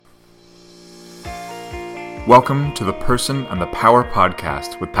Welcome to the Person and the Power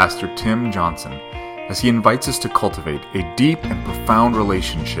podcast with Pastor Tim Johnson, as he invites us to cultivate a deep and profound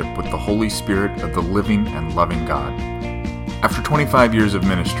relationship with the Holy Spirit of the living and loving God. After 25 years of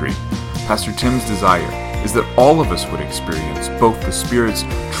ministry, Pastor Tim's desire is that all of us would experience both the Spirit's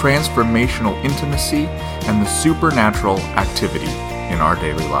transformational intimacy and the supernatural activity in our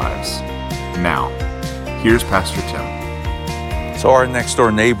daily lives. Now, here's Pastor Tim. So our next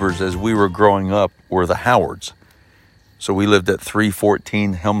door neighbors as we were growing up were the Howards. So we lived at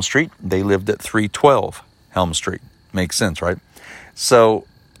 314 Helm Street. They lived at 312 Helm Street. Makes sense, right? So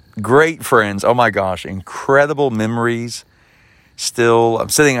great friends. Oh my gosh, incredible memories. Still, I'm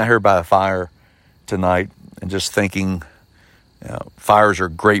sitting out here by a fire tonight and just thinking, fires are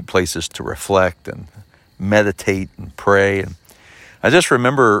great places to reflect and meditate and pray. And I just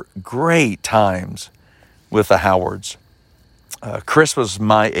remember great times with the Howards. Chris was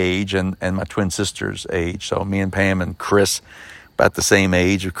my age and my twin sister's age. So me and Pam and Chris about the same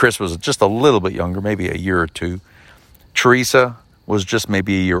age. Chris was just a little bit younger, maybe a year or two. Teresa was just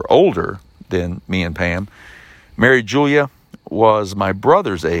maybe a year older than me and Pam. Mary Julia was my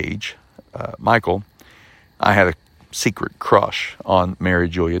brother's age, Michael. I had a secret crush on Mary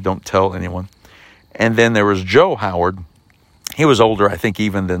Julia. Don't tell anyone. And then there was Joe Howard. He was older, I think,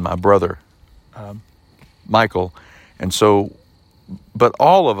 even than my brother, Michael. And so, but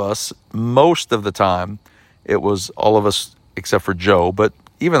all of us, most of the time, it was all of us except for Joe, but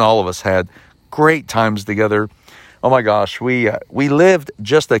even all of us had great times together. Oh my gosh, we lived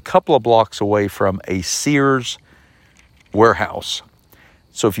just a couple of blocks away from a Sears warehouse.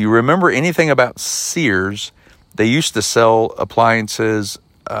 So if you remember anything about Sears, they used to sell appliances,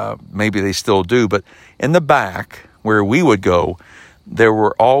 maybe they still do, but in the back where we would go, there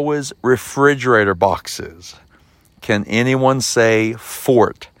were always refrigerator boxes. Can anyone say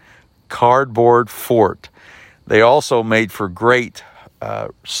fort? Cardboard fort. They also made for great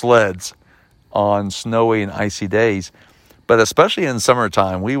sleds on snowy and icy days. But especially in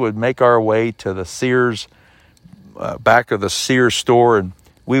summertime, we would make our way to the Sears, back of the Sears store, and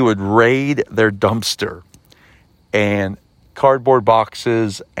we would raid their dumpster and cardboard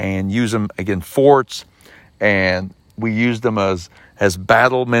boxes and use them, again, forts. And we used them as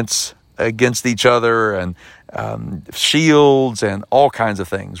battlements against each other and shields and all kinds of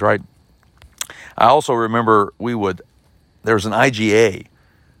things, right? I also remember there was an IGA,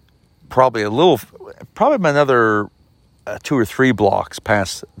 probably another 2 or 3 blocks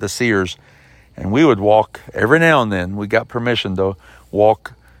past the Sears, and we would walk every now and then. We got permission to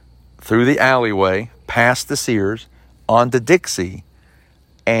walk through the alleyway past the Sears onto Dixie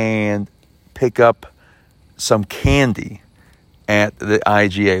and pick up some candy at the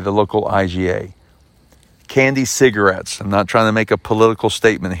IGA, the local IGA. Candy cigarettes. I'm not trying to make a political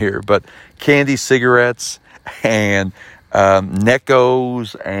statement here, but candy cigarettes and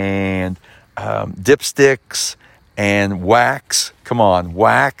Neckos and dipsticks and wax. Come on,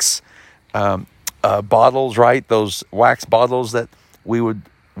 wax bottles, right? Those wax bottles that we would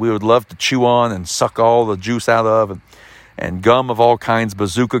love to chew on and suck all the juice out of, and gum of all kinds,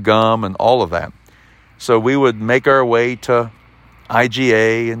 bazooka gum and all of that. So we would make our way to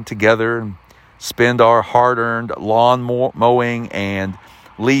IGA and together and spend our hard-earned lawn mowing and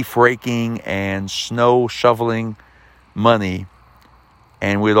leaf raking and snow shoveling money.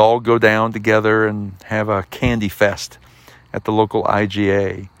 And we'd all go down together and have a candy fest at the local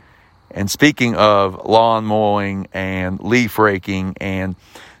IGA. And speaking of lawn mowing and leaf raking and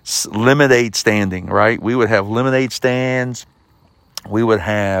lemonade standing, right? We would have lemonade stands. We would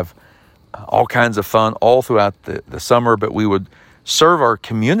have all kinds of fun all throughout the summer, but we would serve our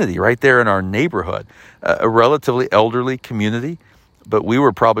community right there in our neighborhood, a relatively elderly community, but we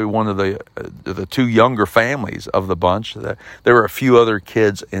were probably one of the 2 younger families of the bunch. There were a few other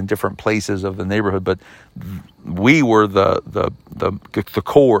kids in different places of the neighborhood, but we were the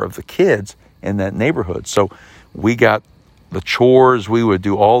core of the kids in that neighborhood. So we got the chores. We would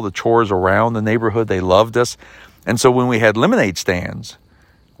do all the chores around the neighborhood. They loved us. And so when we had lemonade stands,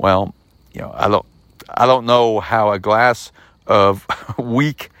 well, I don't know how a glass of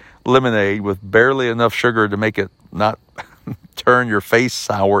weak lemonade with barely enough sugar to make it not turn your face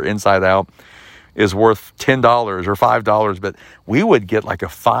sour inside out is worth $10 or $5. But we would get like a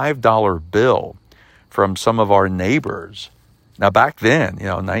 $5 bill from some of our neighbors. Now back then,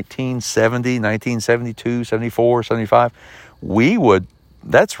 1970, 1972, 74, 75,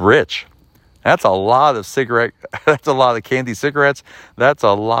 that's rich. That's a lot of that's a lot of candy cigarettes. That's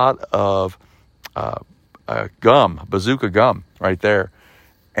a lot of gum, bazooka gum right there.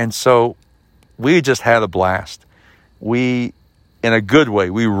 And so we just had a blast. In a good way,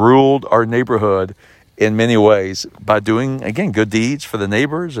 we ruled our neighborhood in many ways by doing, again, good deeds for the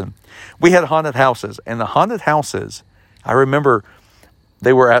neighbors. And we had haunted houses. And the haunted houses, I remember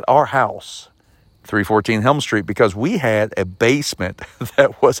they were at our house, 314 Helm Street, because we had a basement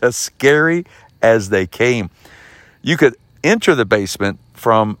that was as scary as they came. You could enter the basement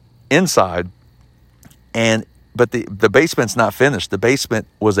from inside, but the basement's not finished. The basement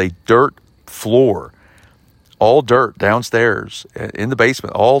was a dirt floor, all dirt downstairs in the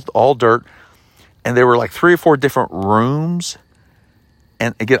basement, all dirt. And there were like 3 or 4 different rooms,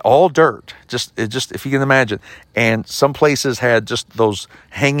 and again, all dirt, just if you can imagine. And some places had just those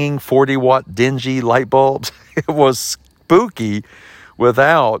hanging 40-watt dingy light bulbs. It was spooky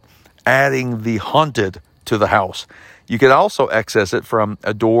without adding the haunted to the house. You could also access it from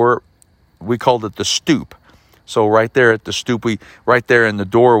a door, we called it the stoop. So right there at the stoop, right there in the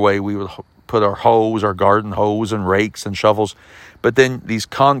doorway, we would put our hose, our garden hose and rakes and shovels. But then these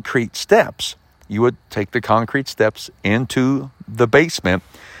concrete steps, you would take the concrete steps into the basement,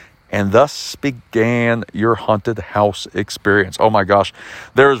 and thus began your haunted house experience. Oh my gosh,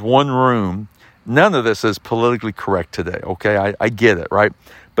 there's one room. None of this is politically correct today, okay? I get it, right?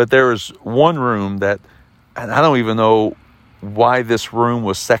 But there is one room that, and I don't even know why this room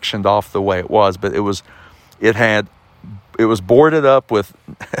was sectioned off the way it was, but it was boarded up with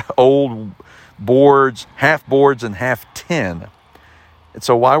old boards, half boards and half tin. And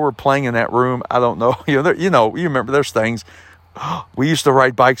so while we're playing in that room, I don't know, you remember there's things. We used to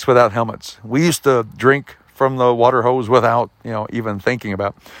ride bikes without helmets. We used to drink from the water hose without, even thinking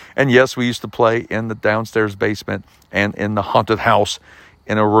about. And yes, we used to play in the downstairs basement and in the haunted house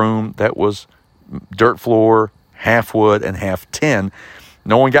in a room that was dirt floor, half wood and half tin.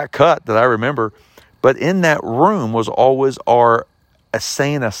 No one got cut that I remember. But in that room was always our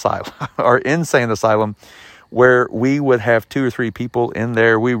insane asylum, where we would have 2 or 3 people in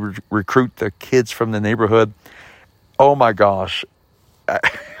there. We would recruit the kids from the neighborhood. Oh my gosh.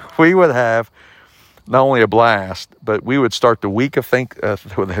 We would have not only a blast, but we would start the week of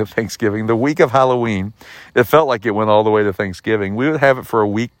Thanksgiving, the week of Halloween. It felt like it went all the way to Thanksgiving. We would have it for a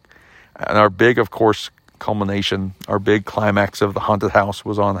week. And our big, of course, culmination, our big climax of the haunted house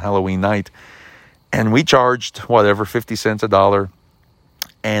was on Halloween night. And we charged, 50 cents, $1.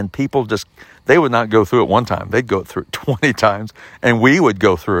 And people they would not go through it one time. They'd go through it 20 times. And we would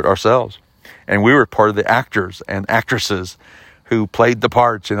go through it ourselves. And we were part of the actors and actresses who played the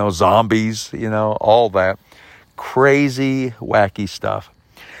parts, zombies, all that. Crazy, wacky stuff.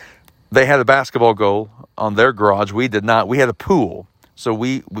 They had a basketball goal on their garage. We did not. We had a pool. So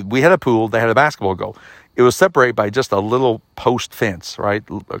we had a pool. They had a basketball goal. It was separated by just a little post fence, right?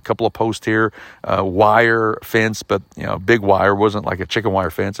 A couple of posts here, wire fence, but, big wire. Wasn't like a chicken wire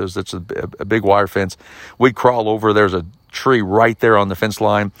fence. It was just a big wire fence. We'd crawl over. There's a tree right there on the fence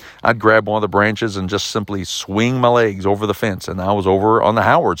line. I'd grab one of the branches and just simply swing my legs over the fence. And I was over on the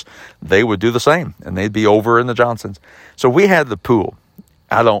Howards. They would do the same, and they'd be over in the Johnsons. So we had the pool.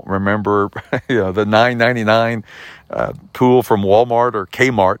 I don't remember, the $9.99 pool from Walmart or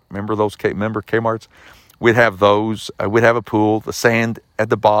Kmart. Remember those? Remember Kmart's? We'd have those. We'd have a pool, the sand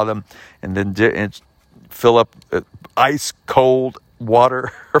at the bottom, and then fill up ice cold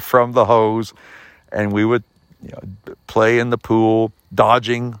water from the hose, and we would play in the pool,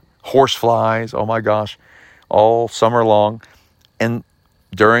 dodging horse flies. Oh my gosh, all summer long. And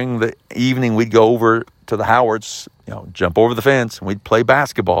during the evening, we'd go over to the Howards, jump over the fence, and we'd play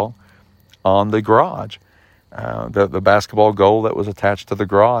basketball on the garage, the basketball goal that was attached to the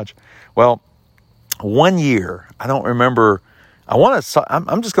garage. Well, one year, I don't remember.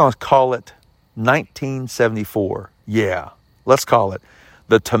 I'm just going to call it 1974. Yeah, let's call it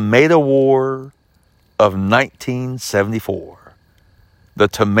the Tomato War of 1974. The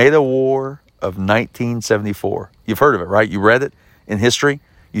Tomato War of 1974. You've heard of it, right? You read it in history.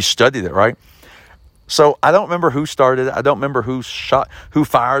 You studied it, right? So I don't remember who started it. I don't remember who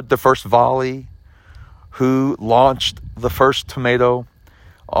fired the first volley, who launched the first tomato.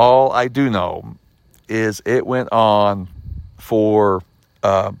 All I do know is it went on for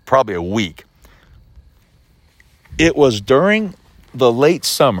probably a week. It was during the late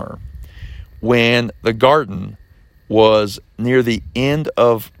summer when the garden was near the end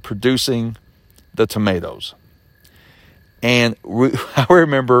of producing the tomatoes. And I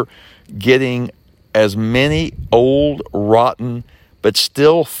remember getting as many old, rotten, but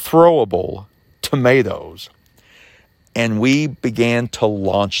still throwable tomatoes. And we began to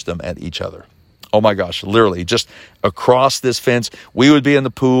launch them at each other. Oh my gosh, literally just across this fence. We would be in the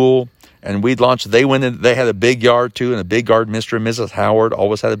pool and we'd launch. They went in, they had a big yard too, and a big garden. Mr. and Mrs. Howard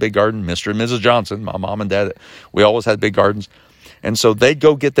always had a big garden. Mr. and Mrs. Johnson, my mom and dad, we always had big gardens. And so they'd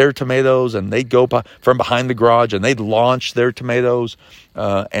go get their tomatoes, and they'd go from behind the garage, and they'd launch their tomatoes.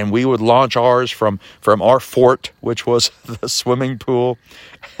 And we would launch ours from our fort, which was the swimming pool.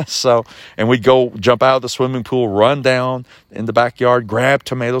 And we'd go jump out of the swimming pool, run down in the backyard, grab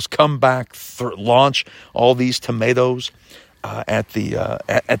tomatoes, come back, launch all these tomatoes at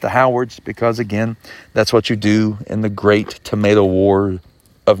the Howards, because again, that's what you do in the Great Tomato War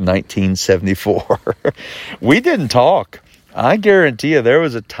of 1974. We didn't talk. I guarantee you there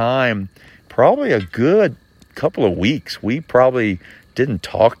was a time, probably a good couple of weeks, we probably didn't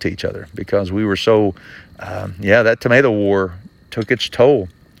talk to each other because we were so, that tomato war took its toll.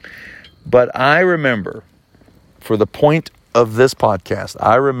 But I remember, for the point of this podcast,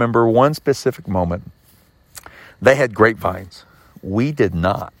 I remember one specific moment. They had grapevines. We did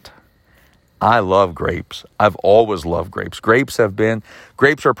not. I love grapes. I've always loved grapes. Grapes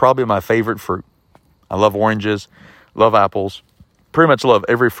are probably my favorite fruit. I love oranges, love apples, pretty much love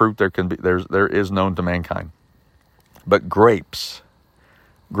every fruit there is known to mankind. But grapes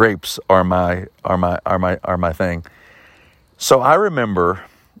are my thing. So I remember,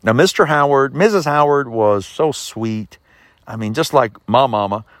 now Mrs. Howard was so sweet. I mean, just like my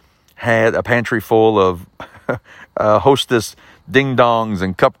mama had a pantry full of Hostess ding-dongs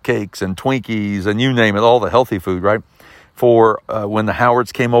and cupcakes and Twinkies and you name it, all the healthy food, right? For when the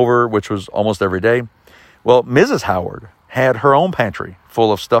Howards came over, which was almost every day. Well, Mrs. Howard had her own pantry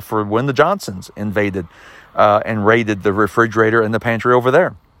full of stuff for when the Johnsons invaded and raided the refrigerator and the pantry over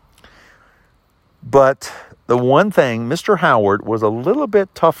there. But the one thing, Mr. Howard was a little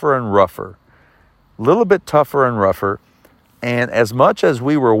bit tougher and rougher. And as much as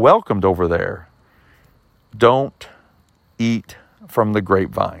we were welcomed over there, don't eat from the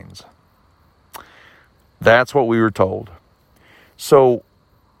grapevines. That's what we were told. So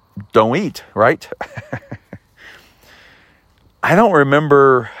don't eat, right? I don't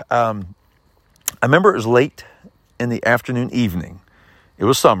remember. I remember it was late in the afternoon, evening. It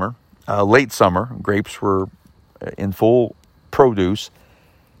was summer, late summer. Grapes were in full produce.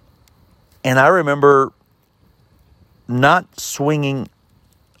 And I remember not swinging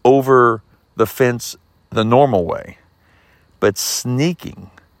over the fence the normal way, but sneaking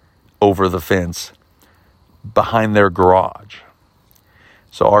over the fence behind their garage.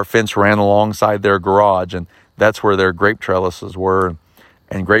 So our fence ran alongside their garage, and that's where their grape trellises were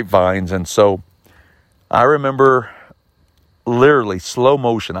and grapevines. And so I remember literally slow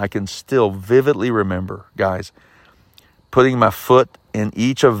motion. I can still vividly remember, guys, putting my foot in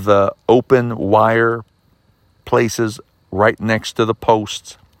each of the open wire places right next to the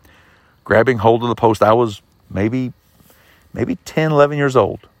posts, grabbing hold of the post. I was maybe 10, 11 years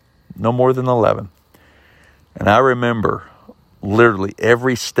old, no more than 11. And I remember literally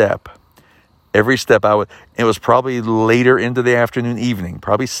every step it was probably later into the afternoon, evening,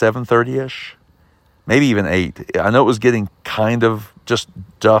 probably 7:30ish, maybe even 8. I know it was getting kind of just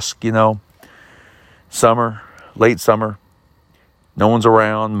dusk, summer, late summer. No one's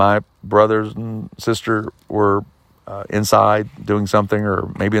around. My brothers and sister were inside doing something,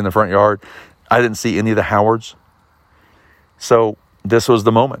 or maybe in the front yard. I didn't see any of the Howards. So this was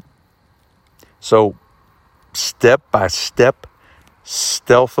the moment. So step by step,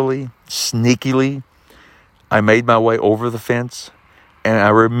 stealthily, sneakily, I made my way over the fence. And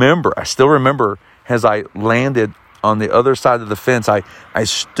I still remember as I landed on the other side of the fence, I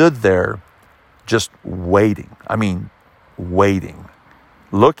stood there just waiting. I mean, waiting,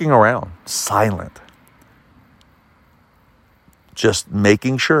 looking around, silent, just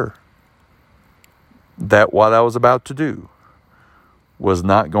making sure that what I was about to do was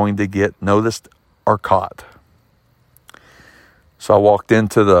not going to get noticed or caught. So I walked in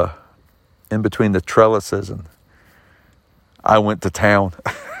between the trellises, and I went to town.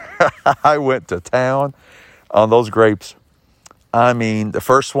 I went to town on those grapes. I mean, the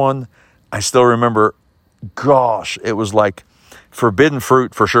first one, I still remember, gosh, it was like forbidden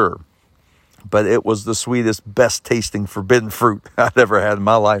fruit for sure. But it was the sweetest, best tasting forbidden fruit I'd ever had in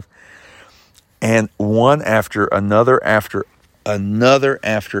my life. And one after another,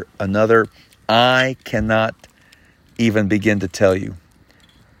 I cannot even begin to tell you.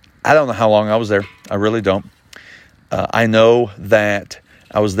 I don't know how long I was there. I really don't. I know that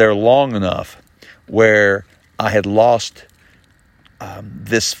I was there long enough where I had lost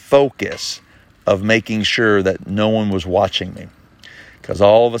this focus of making sure that no one was watching me. Because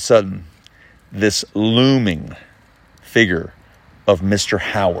all of a sudden, this looming figure of Mr.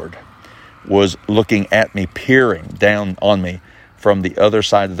 Howard was looking at me, peering down on me from the other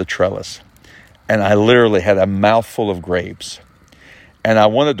side of the trellis. And I literally had a mouthful of grapes. And I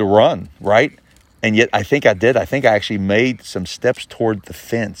wanted to run, right? And yet I think I did. I think I actually made some steps toward the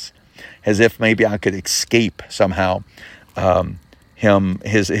fence, as if maybe I could escape somehow. And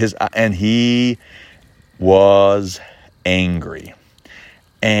he was angry.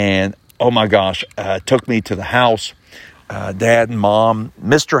 And oh my gosh, took me to the house. Dad and Mom,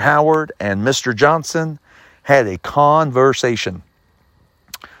 Mr. Howard and Mr. Johnson had a conversation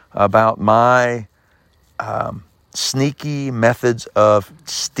about my sneaky methods of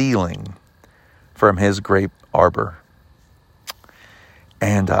stealing from his grape arbor.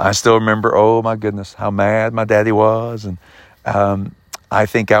 And I still remember, oh my goodness, how mad my daddy was. And I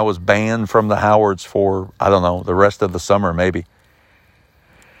think I was banned from the Howards for, I don't know, the rest of the summer maybe.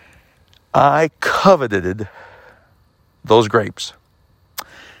 I coveted those grapes.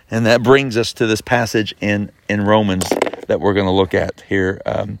 And that brings us to this passage in Romans that we're going to look at here.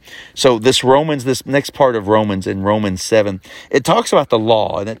 So this next part of Romans, in Romans 7, it talks about the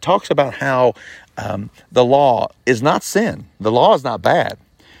law, and it talks about how the law is not sin. The law is not bad,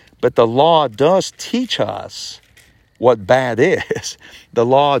 but the law does teach us what bad is. The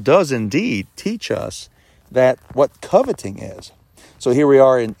law does indeed teach us that what coveting is. So here we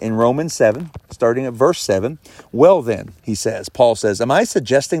are in Romans 7, starting at verse 7. Well then, Paul says, am I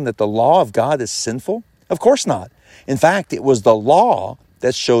suggesting that the law of God is sinful? Of course not. In fact, it was the law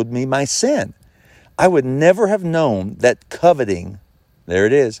that showed me my sin. I would never have known that coveting, there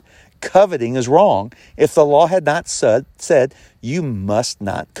it is, coveting is wrong if the law had not said you must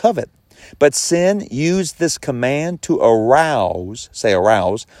not covet. But sin used this command to arouse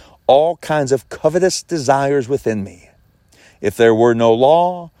all kinds of covetous desires within me. If there were no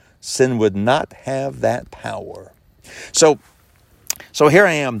law, sin would not have that power. So here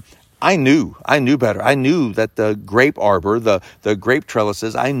I am. I knew better. I knew that the grape arbor, the grape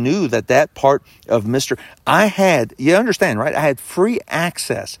trellises, I knew that part of you understand, right? I had free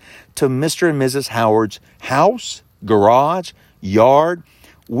access to Mr. and Mrs. Howard's house, garage, yard.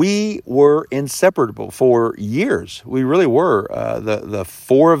 We were inseparable for years. We really were. The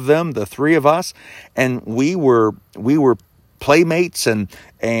four of them, the three of us, and we were playmates, and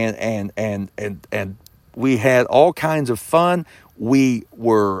we had all kinds of fun. We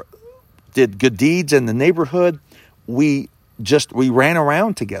did good deeds in the neighborhood. We ran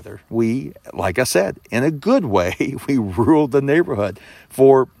around together. We, like I said, in a good way, we ruled the neighborhood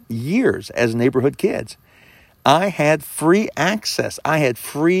for years as neighborhood kids. I had free access. I had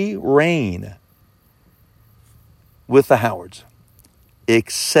free reign with the Howards,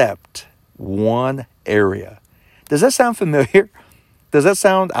 except one area. Does that sound familiar? Does that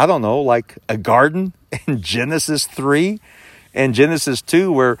sound, I don't know, like a garden in Genesis 3 and Genesis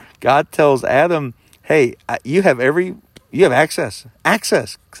 2, where God tells Adam, hey, you have access.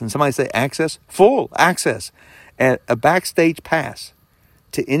 Access. Can somebody say access? Full access. And a backstage pass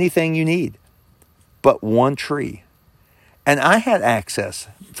to anything you need but one tree. And I had access.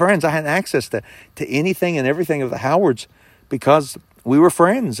 Friends, I had access to anything and everything of the Howards because we were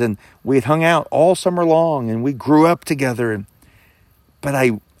friends and we had hung out all summer long and we grew up together. But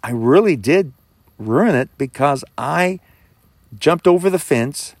I really did ruin it because I jumped over the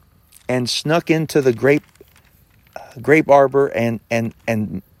fence and snuck into the grape arbor and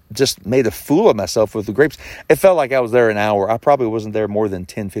just made a fool of myself with the grapes. It felt like I was there an hour. I probably wasn't there more than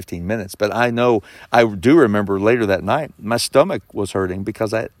 10, 15 minutes. But I do remember later that night, my stomach was hurting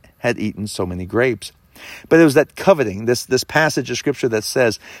because I had eaten so many grapes. But it was that coveting, this passage of scripture that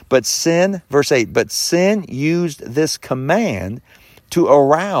says, verse 8, but sin used this command to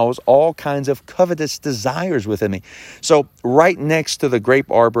arouse all kinds of covetous desires within me. So right next to the grape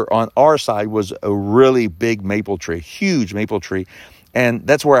arbor on our side was a really big maple tree, huge maple tree. And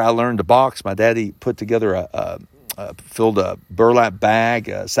that's where I learned to box. My daddy put together filled a burlap bag,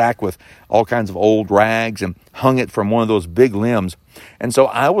 a sack with all kinds of old rags and hung it from one of those big limbs. And so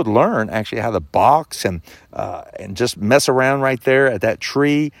I would learn actually how to box and just mess around right there at that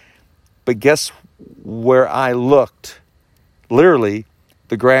tree. But guess where I looked? Literally,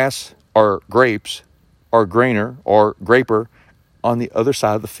 the grass or grapes or grainer or graper on the other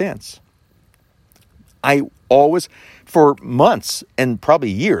side of the fence. I always, for months and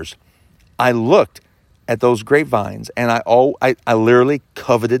probably years, I looked at those grapevines and I literally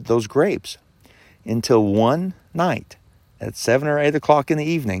coveted those grapes until one night at 7 or 8 o'clock in the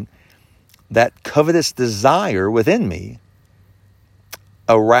evening, that covetous desire within me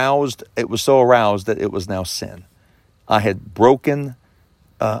aroused. It was so aroused that it was now sin. I had broken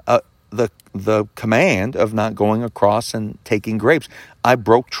the command of not going across and taking grapes. I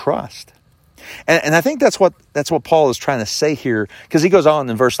broke trust. And I think that's what Paul is trying to say here, because he goes on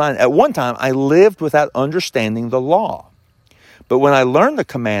in verse 9. At one time, I lived without understanding the law. But when I learned the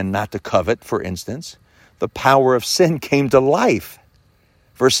command not to covet, for instance, the power of sin came to life.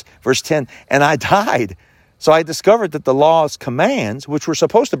 Verse 10, and I died. So I discovered that the law's commands, which were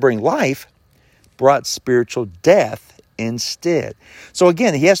supposed to bring life, brought spiritual death instead. So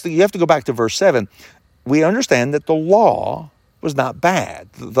again, you have to go back to verse 7. We understand that the law was not bad.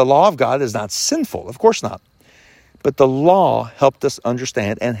 The law of God is not sinful. Of course not. But the law helped us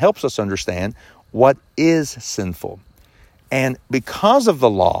understand and helps us understand what is sinful. And because of the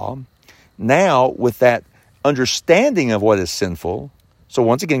law, now with that understanding of what is sinful, so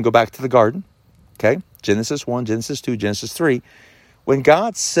once again, go back to the garden, okay? Genesis 1, Genesis 2, Genesis 3. When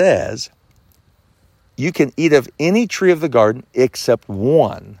God says, you can eat of any tree of the garden except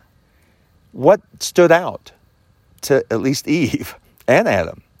one, what stood out to at least Eve and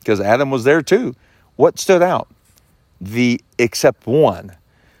Adam? Because Adam was there too. What stood out? The except one.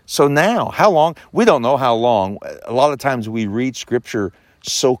 So now, how long? We don't know how long. A lot of times we read Scripture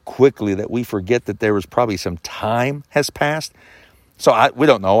so quickly that we forget that there was probably some time has passed. So we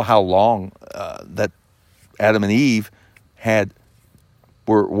don't know how long that Adam and Eve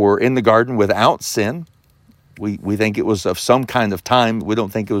were in the garden without sin. We think it was of some kind of time. We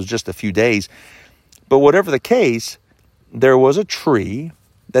don't think it was just a few days. But whatever the case, there was a tree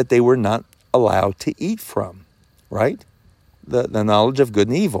that they were not allowed to eat from, right? The knowledge of good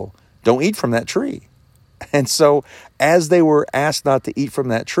and evil. Don't eat from that tree. And so as they were asked not to eat from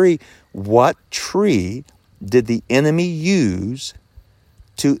that tree, what tree did the enemy use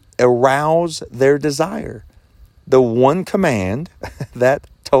to arouse their desire? The one command that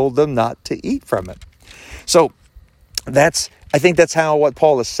told them not to eat from it. So I think that's what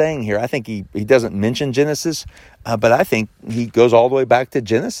Paul is saying here. I think he doesn't mention Genesis, but I think he goes all the way back to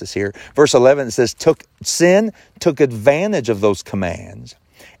Genesis here. Verse 11, it says, sin took advantage of those commands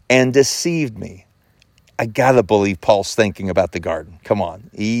and deceived me. I got to believe Paul's thinking about the garden. Come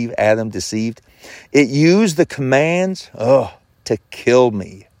on, Eve, Adam, deceived. It used the commands, to kill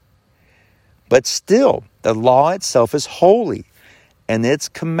me. But still, the law itself is holy, and its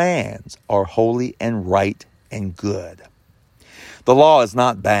commands are holy and right and good. The law is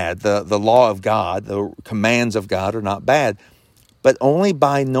not bad. The law of God, the commands of God are not bad. But only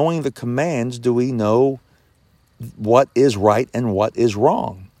by knowing the commands do we know what is right and what is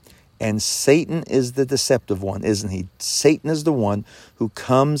wrong. And Satan is the deceptive one, isn't he? Satan is the one who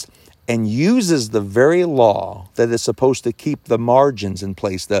comes and uses the very law that is supposed to keep the margins in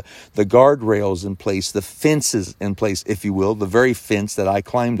place, the guardrails in place, the fences in place, if you will, the very fence that I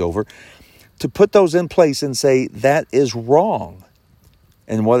climbed over, to put those in place and say, that is wrong.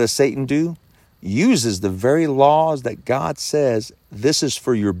 And what does Satan do? Uses the very laws that God says, this is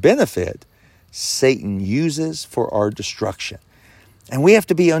for your benefit, Satan uses for our destruction. And we have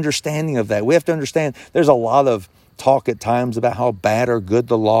to be understanding of that. We have to understand there's a lot of talk at times about how bad or good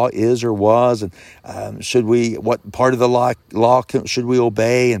the law is or was, and what part of the law should we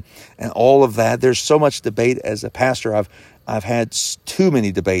obey, and all of that. There's so much debate. As a pastor, I've had too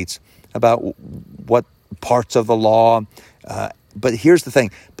many debates about what parts of the law. But here's the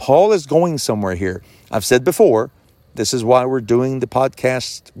thing: Paul is going somewhere here. I've said before, this is why we're doing the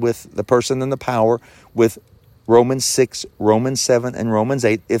podcast with the person and the power with Romans 6, Romans 7, and Romans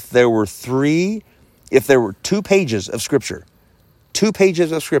 8. If there were 2 pages of Scripture,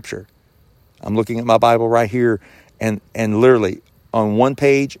 I'm looking at my Bible right here, and literally on one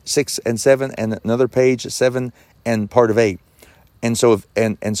page, 6 and 7, and another page, 7 and part of 8. And so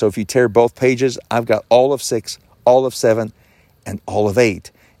if you tear both pages, I've got all of 6, all of 7, and all of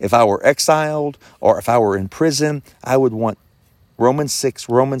 8. If I were exiled or if I were in prison, I would want Romans 6,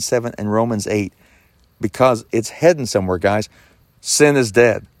 Romans 7, and Romans 8, because it's heading somewhere, guys. Sin is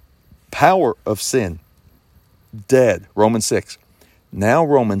dead. Power of sin, dead. Romans 6. Now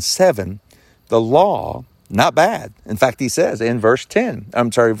Romans 7, the law, not bad. In fact, he says in verse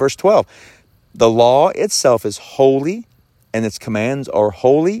 12, the law itself is holy, and its commands are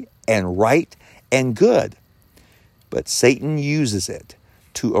holy and right and good. But Satan uses it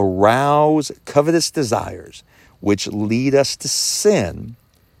to arouse covetous desires, which lead us to sin,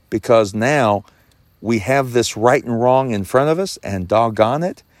 because now we have this right and wrong in front of us, and doggone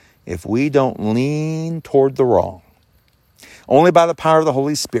it, if we don't lean toward the wrong. Only by the power of the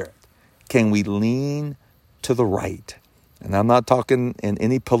Holy Spirit can we lean to the right. And I'm not talking in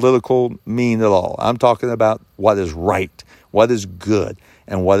any political mean at all. I'm talking about what is right, what is good,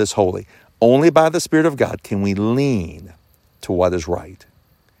 and what is holy. Only by the Spirit of God can we lean to what is right.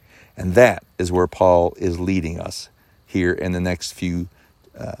 And that is where Paul is leading us here in the next few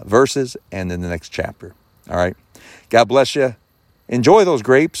verses and in the next chapter. All right. God bless you. Enjoy those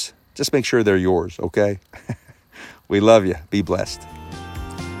grapes. Just make sure they're yours, okay? We love you. Be blessed.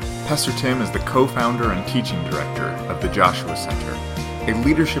 Pastor Tim is the co-founder and teaching director of the Joshua Center, a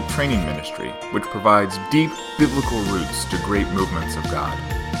leadership training ministry which provides deep biblical roots to great movements of God.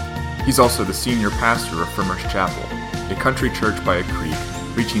 He's also the senior pastor of Frimer's Chapel, a country church by a creek,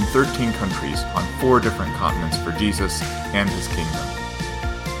 reaching 13 countries on 4 different continents for Jesus and his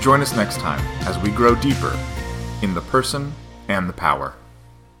kingdom. Join us next time as we grow deeper in the person and the power.